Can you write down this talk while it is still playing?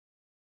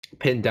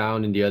pinned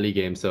down in the early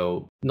game,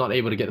 so not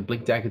able to get the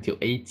Blink Dagger until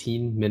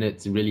 18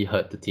 minutes really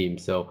hurt the team.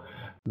 So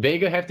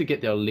Vega have to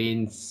get their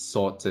lanes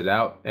sorted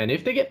out, and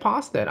if they get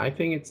past that, I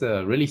think it's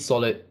a really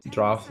solid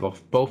draft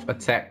of both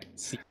attack.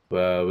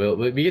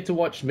 We get to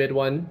watch mid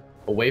one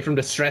away from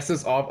the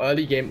stresses of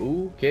early game.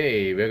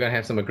 Okay, we're gonna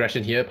have some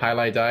aggression here.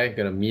 Pylai Dai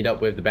gonna meet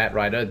up with the Bat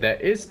Rider. There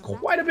is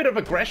quite a bit of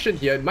aggression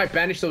here. It might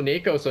banish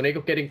Soneko.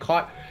 Soneko getting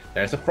caught.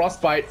 There's a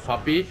Frostbite.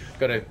 Puppey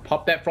gonna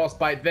pop that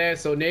Frostbite there.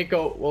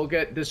 Soneko will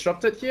get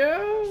disrupted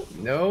here.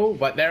 No,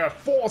 but there are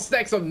 4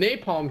 stacks of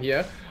Napalm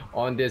here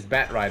on this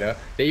Bat Rider.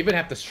 They even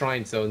have the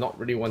Shrine, so not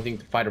really wanting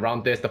to fight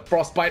around this. The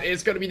Frostbite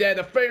is going to be there.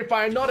 The Fairy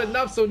Fire, not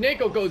enough. So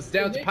Neko goes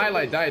down to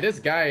Pylai Dai. This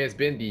guy has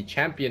been the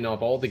champion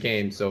of all the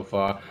games so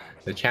far.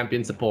 The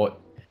champion support.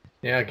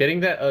 Yeah,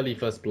 getting that early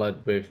first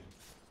blood with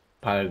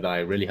Pylai Dai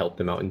really helped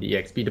them out in the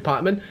EXP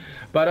department.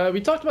 But we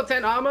talked about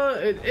 10 armor.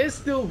 It is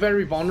still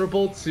very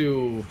vulnerable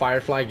to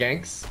Firefly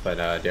ganks. But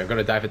they're going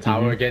to die for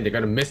tower again. They're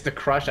going to miss the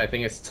crush. I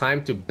think it's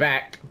time to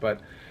back.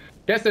 But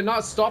guess they're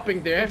not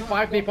stopping. They have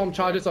 5 napalm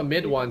charges on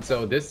mid one,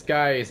 so this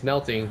guy is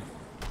melting.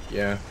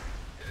 Yeah.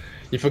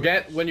 You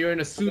forget when you're in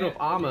a suit of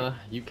armor,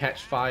 you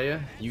catch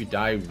fire, you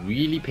die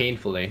really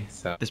painfully.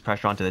 So this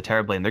pressure onto the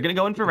Terror Blade. They're gonna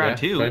go in for round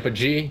 2. Going for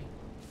G.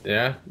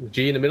 Yeah,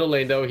 G in the middle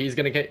lane though. He's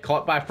gonna get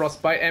caught by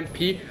Frostbite.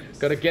 MP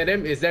gonna get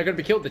him. Is there gonna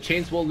be killed? The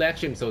chains will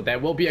latch him, so there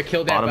will be a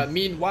kill there. But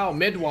meanwhile,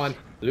 mid one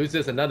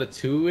loses another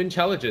 2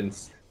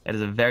 intelligence. That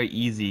is a very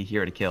easy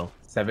hero to kill.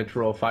 7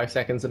 throw, 5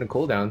 seconds in the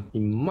cooldown. He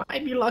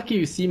might be lucky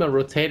you see him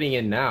rotating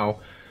in now.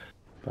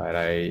 But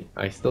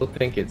I still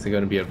think it's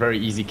going to be a very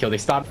easy kill. They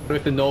start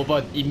with the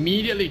Nova,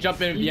 immediately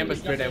jump in with the Ember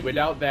Spirit, and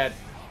without that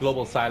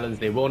global silence,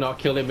 they will not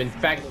kill him. In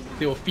fact,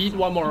 they will feed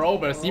one more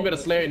over. Seema the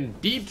Slayer in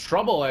deep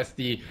trouble as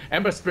the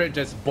Ember Spirit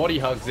just body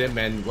hugs him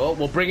and, well,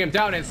 will bring him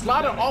down. And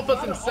Slaughter offers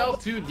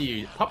himself to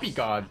the Puppey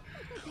Guard.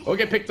 Will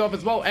get picked off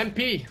as well.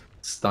 MP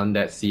stunned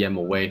that CM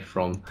away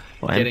from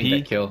getting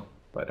that kill.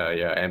 But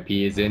yeah,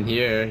 MP is in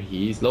here.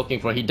 He's looking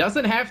for... He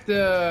doesn't have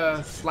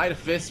the Sleight of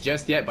Fist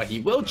just yet, but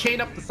he will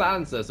chain up the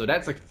Silencer, so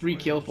that's a free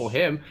kill for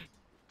him.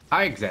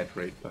 I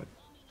exaggerate, but...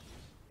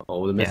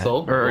 Oh, the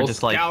missile. Or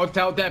just like... Scout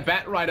out that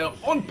Bat Rider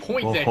on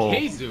point there.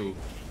 KheZu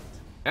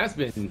has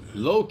been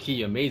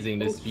low-key amazing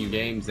this few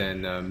games,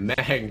 and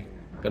Mag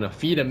gonna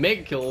feed a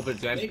mega kill over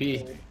to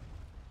MP.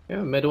 Yeah,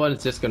 mid one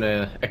is just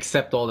gonna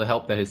accept all the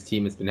help that his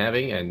team has been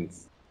having, and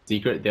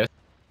Secret, they're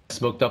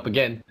smoked up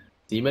again.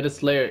 Seema the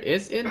Slayer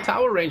is in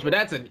tower range, but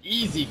that's an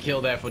easy kill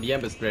there for the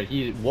Ember Spirit.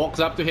 He walks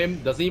up to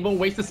him, doesn't even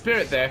waste the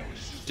Spirit there.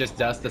 Just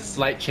does the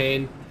slight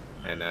chain,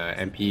 and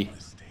MP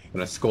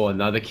gonna score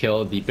another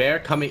kill. The Bear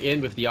coming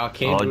in with the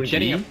Arcane Rune,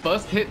 getting a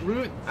first hit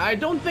route. I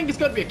don't think it's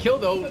gonna be a kill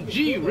though.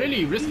 G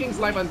really risking his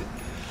life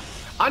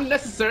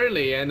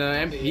unnecessarily, and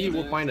MP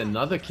will find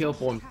another kill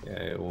for him.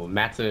 It will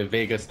matter if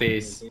Vega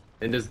stays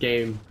in this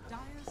game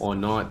or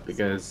not,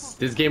 because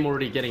this game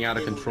already getting out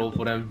of control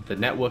for them. The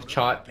net worth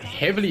chart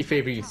heavily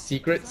favoring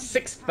Secret.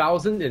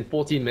 6,000 in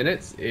 14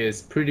 minutes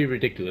is pretty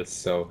ridiculous.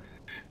 So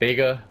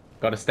Vega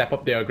got to step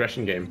up their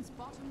aggression game.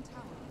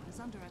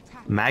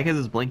 Mag has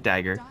his Blink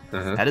Dagger.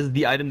 That is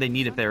the item they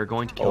need if they are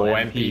going to kill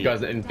MP. MP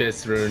got in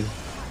this rune.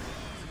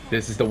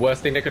 This is the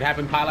worst thing that could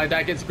happen. Pylai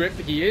Dai gets gripped.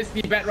 He is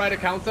the Bat Rider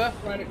counter.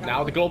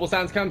 Now the Global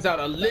Silence comes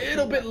out a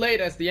little bit late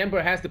as the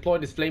Emperor has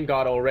deployed his Flame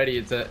Guard already.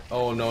 It's a...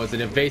 Oh no, it's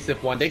an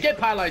evasive one. They get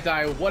Pylai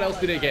Dai. What else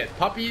do they get?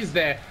 Puppey is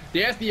there.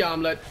 There's the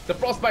Armlet. The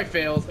Frostbite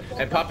fails.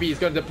 And Puppey is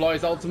going to deploy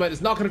his ultimate. It's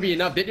not going to be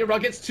enough.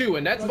 Didyarra gets 2.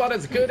 And that's about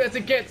as good as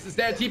it gets. Is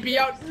there a TP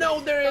out? No,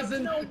 there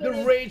isn't.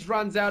 The Rage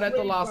runs out at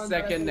the last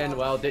second. And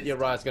well,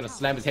 Didyarra is going to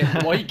slam his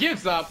head. Well, he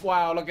gives up.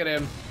 Wow, look at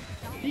him.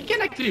 He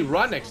can actually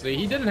run, actually.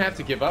 He didn't have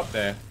to give up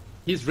there.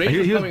 He's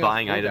he was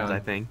buying items, I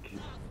think.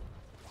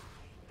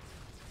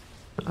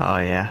 Oh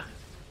yeah.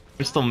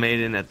 Crystal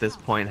Maiden at this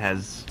point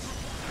has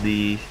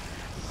the...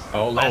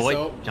 Oh wait,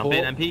 jump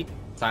in MP.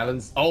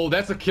 Silence. Oh,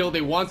 that's a kill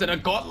they wanted. A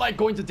godlike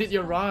going to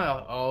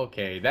Didyarra.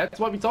 Okay, that's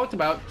what we talked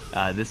about.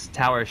 This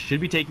tower should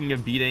be taking a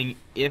beating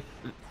if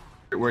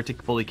it were to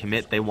fully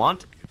commit. They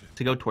want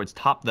to go towards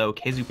top though.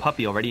 KheZu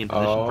Puppey already in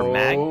position for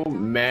Mag. Oh,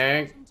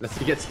 Mag. Let's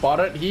get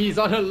spotted. He's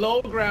on a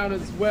low ground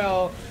as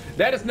well.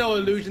 That is no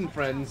illusion,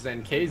 friends.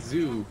 And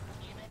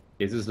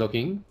KheZu's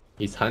looking.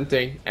 He's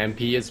hunting.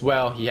 MP as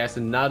well. He has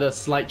another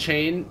slight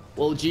chain.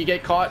 Will G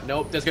get caught?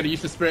 Nope. Just gonna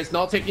use the spirits.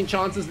 Not taking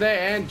chances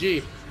there. And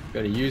G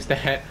gonna use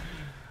that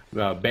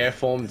bear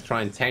form to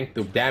try and tank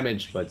the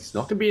damage, but it's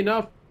not gonna be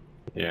enough.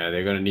 Yeah,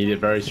 they're gonna need it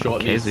very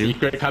shortly.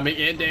 Secret coming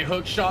in. They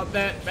hook shot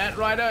that Bat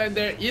Rider, and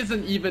there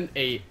isn't even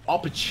a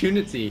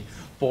opportunity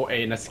for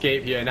an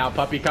escape here. Now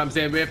Puppey comes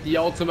in with the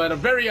ultimate.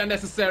 Very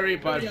unnecessary,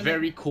 but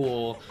very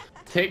cool.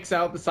 Takes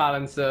out the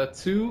Silencer.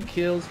 2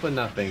 kills for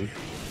nothing.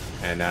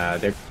 And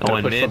they're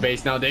gonna push for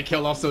base now. They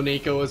kill off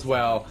Soneko as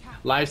well.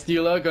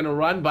 Lifestealer gonna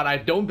run, but I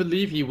don't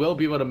believe he will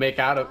be able to make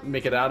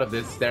it out of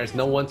this. There's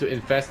no one to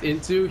infest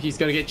into. He's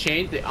gonna get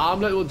chained. The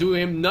armlet will do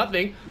him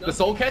nothing. The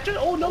Soul Catcher,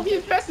 oh no, he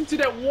infests into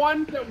that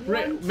one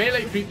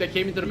melee creep that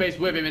came into the base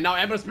with him. And now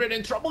Ember Spirit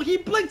in trouble. He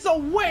blinks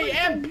away.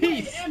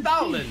 MP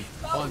stolen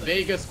on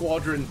Vega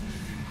Squadron.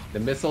 The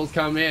missiles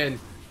come in.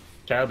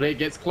 Terrorblade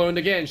gets cloned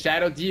again.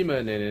 Shadow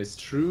Demon in his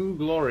true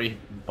glory.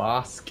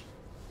 Bask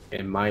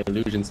in my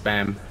illusion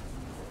spam.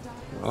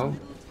 Well,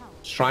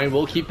 Shrine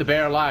will keep the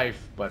bear alive,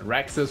 but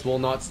Rexus will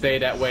not stay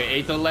that way.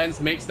 Aether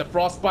Lens makes the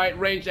Frostbite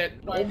range at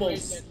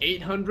almost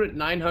 800,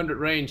 900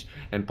 range.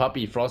 And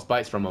Puppey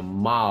Frostbites from a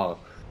mile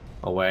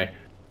away.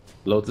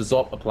 Lotus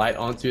Orb applied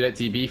onto that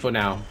TB for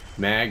now.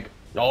 Mag.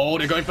 Oh,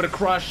 they're going for the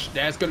crush.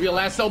 There's going to be a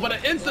lasso, but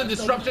an instant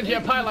disruption here.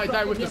 Pylite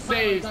die with the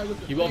save.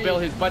 He will bail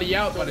his buddy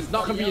out, but it's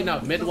not going to be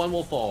enough. Mid one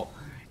will fall.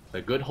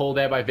 A good hold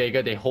there by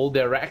Vega. They hold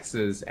their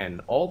Rexes, and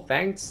all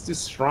thanks to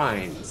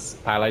Shrines.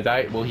 Pylite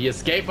die. Will he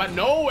escape? But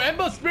no,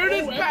 Ember Spirit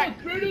is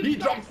back. He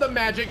drops the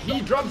magic.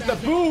 He drops the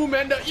boom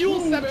and the Ewel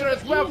Scepter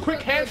as well.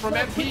 Quick hands from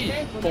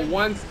MP. For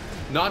once,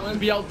 not to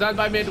be outdone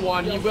by mid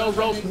one. He will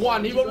roast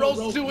one. He will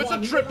roast two. It's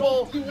a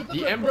triple.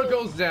 The Ember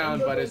goes down,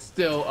 but it's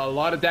still a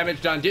lot of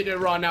damage done. Did it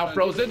run now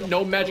frozen?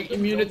 No magic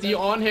immunity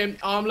on him.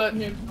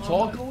 Armlet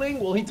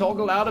toggling. Will he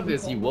toggle out of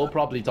this? He will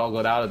probably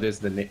toggle out of this.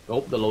 The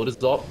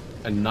Lotus Orb.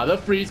 Another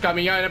freeze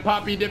coming out, and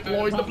Puppey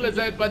deploys the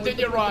Blizzard, but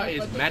Dinyara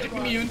is magic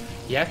immune.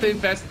 He has to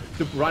infest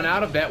to run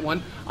out of that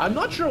one. I'm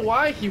not sure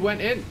why he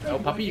went in. Oh,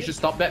 Puppey, you should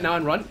stop that now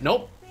and run.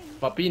 Nope.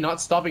 Puppey not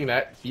stopping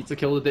that. Beats a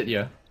kill to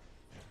Dinya.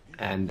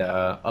 And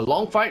a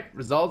long fight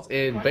results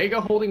in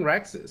Vega holding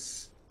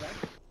Rexus.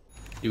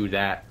 Do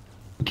that.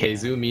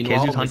 KheZu,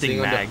 meanwhile, KheZu's hunting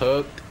on the Mag.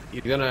 hook.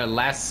 He's gonna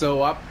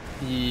lasso up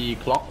the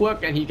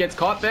Clockwork, and he gets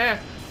caught there.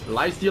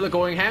 Lifestealer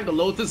going ham. The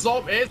Lotus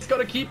Orb is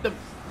gonna keep the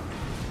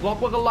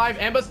Clockwork alive.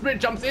 Ember Spirit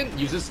jumps in,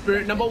 uses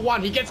Spirit number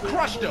one. He gets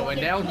crushed though, and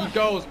down he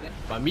goes.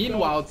 But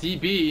meanwhile,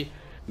 TB,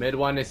 mid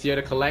one is here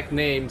to collect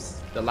names.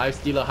 The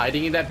Lifestealer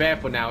hiding in that bear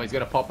for now. He's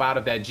gonna pop out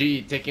of that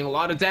G, taking a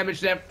lot of damage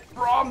there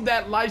from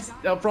that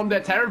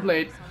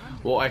Terrorblade.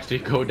 Will actually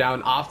go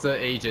down after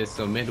ages.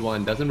 So mid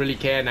one doesn't really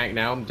care right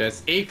now.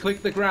 Just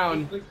click the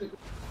ground.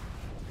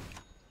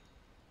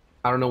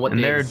 I don't know what And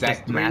the they're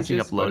exact just massing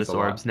range is, up Lotus but it's a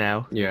lot. Orbs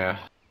now. Yeah.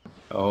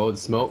 Oh, the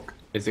smoke.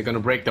 Is it gonna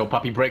break though?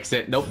 Puppey breaks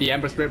it. Nope, the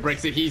Ember Spirit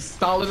breaks it. He's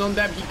stalling on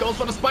them. He goes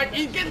for the spike.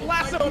 He gets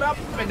lassoed up.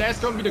 And there's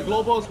gonna be the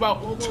global as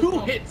well. Two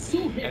hits.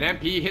 And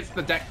MP hits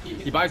the deck.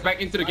 He buys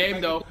back into the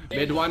game though.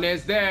 Mid one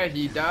is there.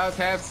 He does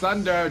have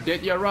Sunder.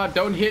 Dinyara,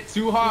 don't hit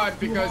too hard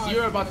because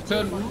you're about to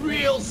turn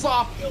real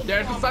soft.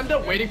 There's the Sunder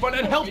waiting for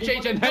that health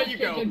change. And there you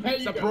go.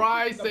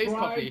 Surprise saves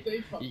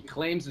Puppey. He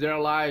claims their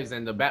lives,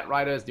 and the Bat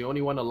Rider is the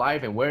only one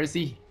alive. And where is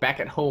he? Back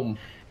at home.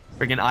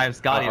 Friggin' Eye of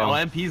Scotty. Oh,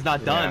 MP's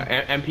not done.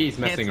 Yeah, MP's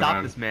messing Can't stop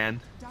around. this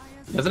man.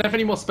 Doesn't have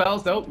any more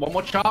spells though. One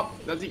more chop.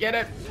 Does he get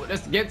it?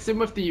 Just gets him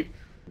with the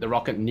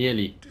rocket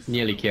nearly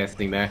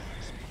casting there.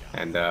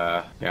 And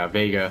yeah,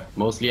 Vega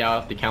mostly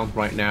out of the count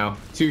right now.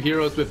 Two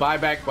heroes with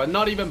buyback, but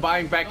not even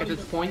buying back at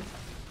this point.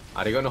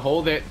 Are they gonna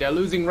hold it? They're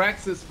losing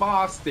Rexus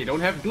fast. They don't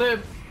have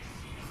Glyph.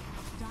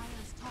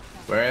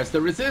 Where's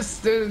the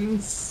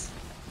resistance?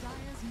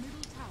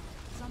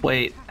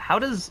 Wait, how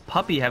does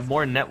Puppey have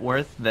more net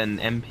worth than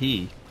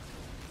MP?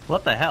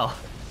 What the hell?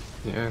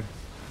 Yeah.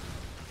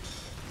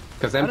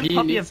 Because How does MP Puppey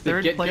have needs to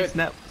third get place good.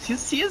 net?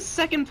 He has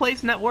second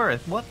place net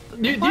worth. What?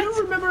 Do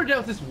you remember there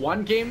was this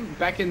one game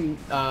back in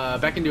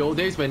the old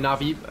days when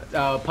Na'Vi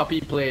Puppey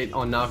played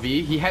on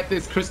Na'Vi? He had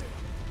this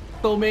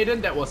Crystal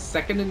Maiden that was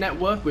second in net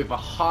worth with a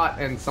heart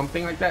and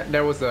something like that.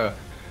 There was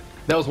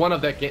one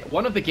of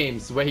the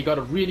games where he got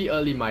a really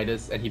early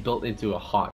Midas and he built into a heart.